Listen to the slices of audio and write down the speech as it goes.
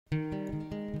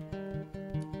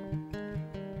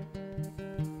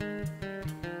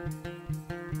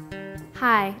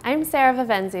Hi, I'm Sara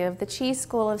Vivenzio of the Cheese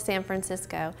School of San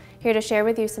Francisco, here to share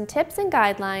with you some tips and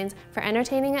guidelines for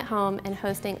entertaining at home and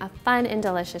hosting a fun and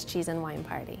delicious cheese and wine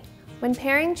party. When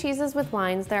pairing cheeses with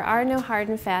wines, there are no hard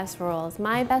and fast rules.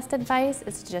 My best advice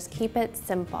is to just keep it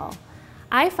simple.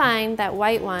 I find that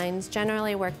white wines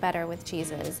generally work better with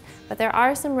cheeses, but there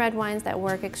are some red wines that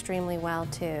work extremely well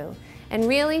too. And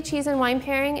really, cheese and wine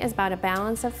pairing is about a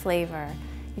balance of flavor.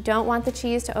 You don't want the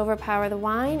cheese to overpower the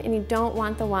wine, and you don't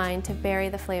want the wine to bury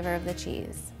the flavor of the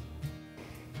cheese.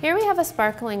 Here we have a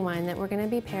sparkling wine that we're going to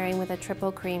be pairing with a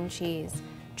triple cream cheese.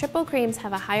 Triple creams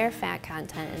have a higher fat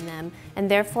content in them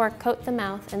and therefore coat the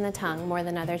mouth and the tongue more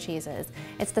than other cheeses.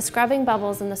 It's the scrubbing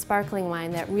bubbles in the sparkling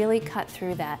wine that really cut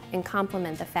through that and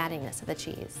complement the fattiness of the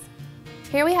cheese.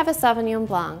 Here we have a Sauvignon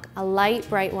Blanc, a light,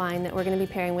 bright wine that we're going to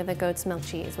be pairing with a goat's milk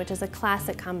cheese, which is a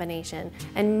classic combination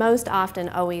and most often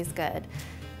always good.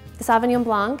 The Sauvignon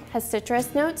Blanc has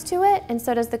citrus notes to it, and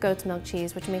so does the goat's milk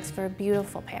cheese, which makes for a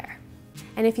beautiful pair.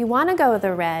 And if you want to go with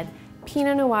a red,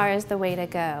 Pinot Noir is the way to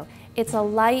go. It's a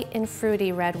light and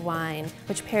fruity red wine,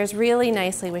 which pairs really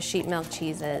nicely with sheep milk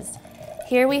cheeses.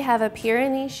 Here we have a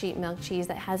Pyrenees sheep milk cheese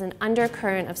that has an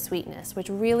undercurrent of sweetness, which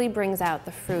really brings out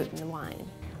the fruit in the wine.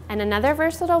 And another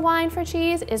versatile wine for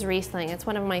cheese is Riesling. It's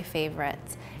one of my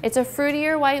favorites. It's a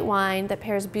fruitier white wine that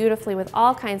pairs beautifully with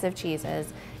all kinds of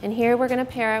cheeses. And here we're going to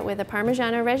pair it with a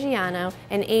Parmigiano Reggiano,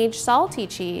 an aged salty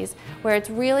cheese, where it's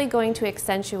really going to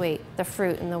accentuate the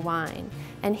fruit in the wine.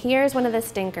 And here's one of the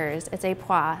stinkers. It's a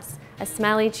poisse, a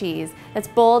smelly cheese that's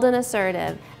bold and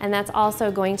assertive, and that's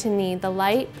also going to need the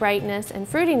light, brightness, and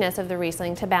fruitiness of the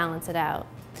Riesling to balance it out.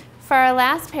 For our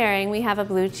last pairing, we have a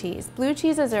blue cheese. Blue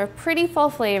cheeses are pretty full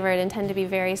flavored and tend to be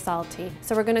very salty.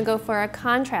 So we're gonna go for a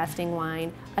contrasting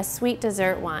wine, a sweet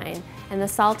dessert wine. And the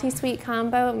salty-sweet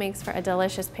combo makes for a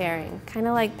delicious pairing, kind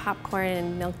of like popcorn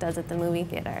and milk does at the movie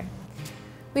theater.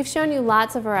 We've shown you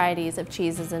lots of varieties of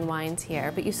cheeses and wines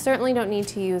here, but you certainly don't need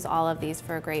to use all of these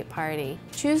for a great party.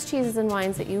 Choose cheeses and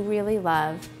wines that you really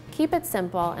love, keep it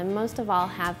simple, and most of all,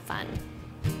 have fun.